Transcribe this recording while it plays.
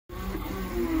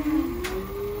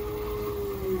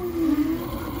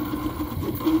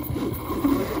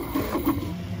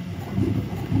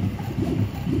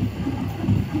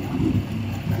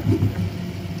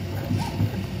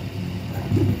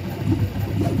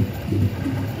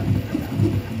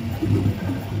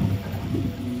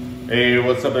Hey,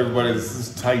 what's up everybody? This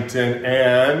is Titan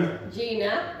and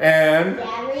Gina and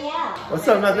Gabrielle. What's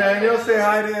up, Nathaniel? Say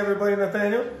hi to everybody,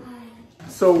 Nathaniel.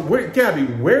 So, Gabby,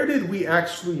 where did we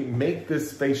actually make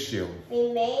this face shield?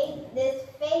 We made this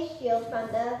face shield from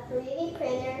the 3D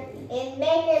printer in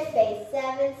Makerspace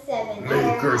 77.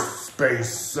 Makerspace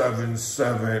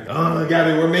 77. Oh,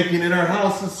 Gabby, we're making it in our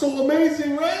house. It's so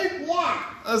amazing, right? Yeah.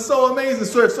 It's so amazing.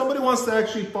 So if somebody wants to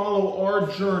actually follow our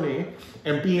journey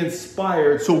and be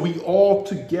inspired so we all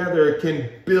together can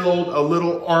build a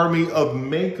little army of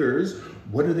makers,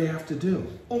 what do they have to do?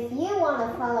 If you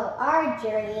want to follow our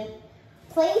journey,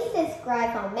 please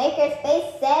subscribe on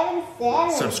Makerspace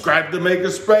 77. Subscribe to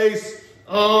Makerspace.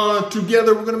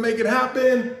 Together we're going to make it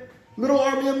happen. Little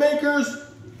army of makers.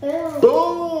 Boom.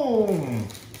 Boom.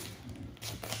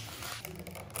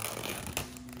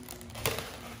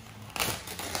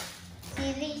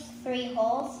 See these 3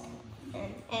 holes?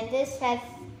 And this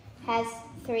has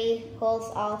 3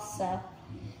 holes also.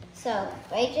 So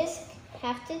what I just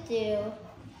have to do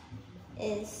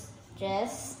is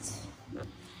just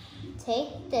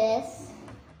take this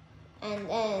and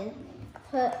then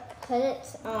put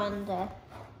it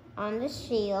on the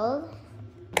shield.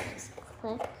 Just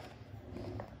click.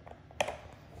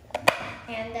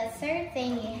 And the third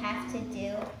thing you have to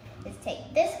do is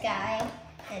take this guy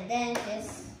and then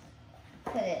just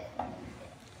put it.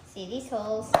 See these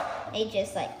holes? You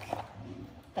just like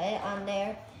put it on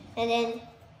there, and then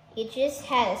you just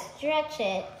have to stretch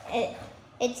it.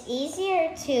 It's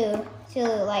easier to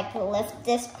like lift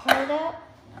this part up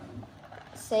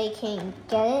so you can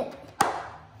get it.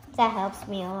 That helps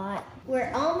me a lot.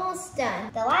 We're almost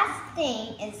done. The last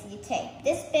thing is you take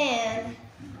this band,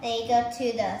 then you go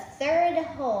to the 3rd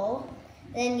hole,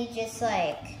 then you just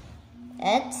like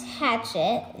attach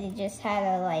it. You just have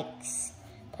to like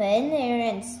put it in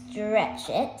there and stretch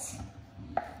it.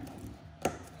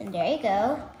 And there you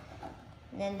go.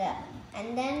 And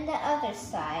then the other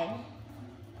side.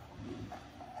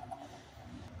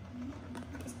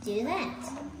 Just do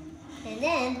that. And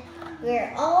then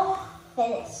we're all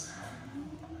finished.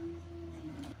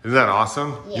 Isn't that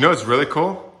awesome? Yeah. You know what's really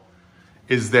cool?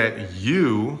 Is that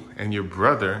you and your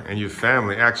brother and your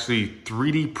family actually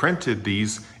 3D printed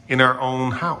these in our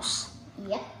own house.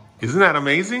 Yep. Isn't that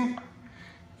amazing?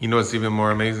 You know what's even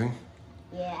more amazing?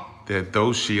 Yeah. That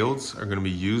those shields are going to be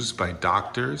used by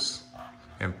doctors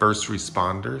and first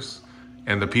responders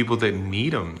and the people that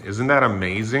need them. Isn't that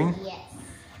amazing? Yes.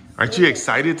 Aren't you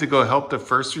excited to go help the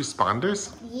first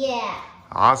responders? Yeah.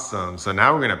 Awesome. So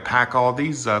now we're going to pack all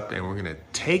these up and we're going to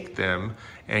take them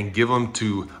and give them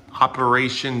to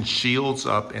Operation Shields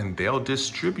Up and they'll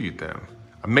distribute them.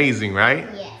 Amazing, right?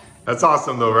 Yes. That's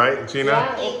awesome though, right, Gina?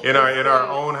 Yeah, in our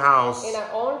own house. in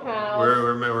our own house,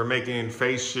 We're making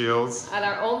face shields at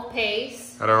our own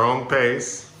pace. at our own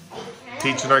pace,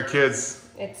 teaching our kids.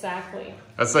 Exactly.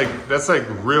 That's like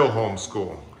real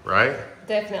homeschool, right?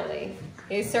 Definitely.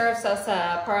 It serves as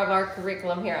a part of our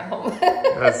curriculum here at home.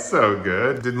 That's so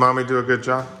good. Did mommy do a good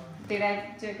job? Did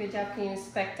I do a good job? Can you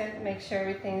inspect it? Make sure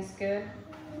everything's good?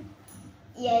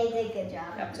 Yeah, you did a good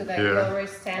job. Up to the Gilroy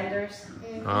standards?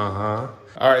 Uh-huh.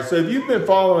 All right, so if you've been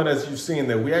following us, you've seen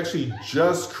that we actually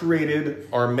just created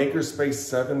our Makerspace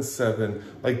 77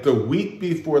 like the week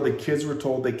before the kids were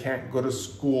told they can't go to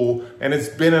school, and it's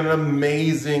been an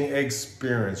amazing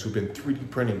experience. We've been 3D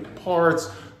printing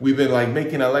parts, we've been like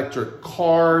making electric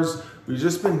cars, we've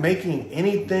just been making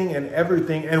anything and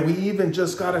everything, and we even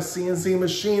just got a CNC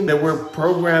machine that we're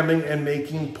programming and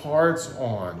making parts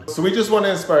on. So we just want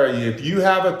to inspire you. If you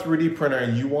have a 3D printer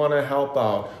and you want to help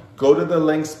out, go to the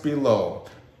links below.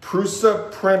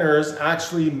 Prusa Printers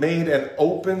actually made an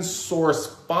open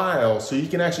source file so you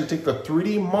can actually take the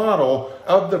 3D model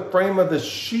of the frame of the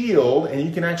shield and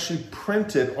you can actually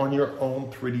print it on your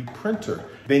own 3D printer.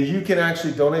 Then you can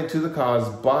actually donate to the cause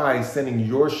by sending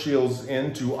your shields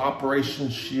into Operation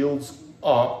Shields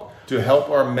Up to help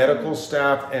our medical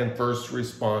staff and first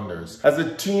responders. As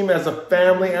a team, as a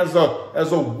family, as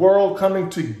a world coming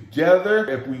together,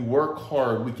 if we work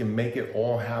hard, we can make it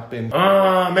all happen.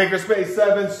 Makerspace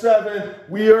 77,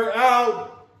 we are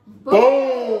out.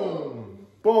 Boom.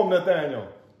 Boom, Nathaniel.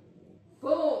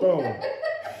 Boom. Boom.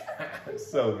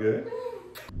 So good.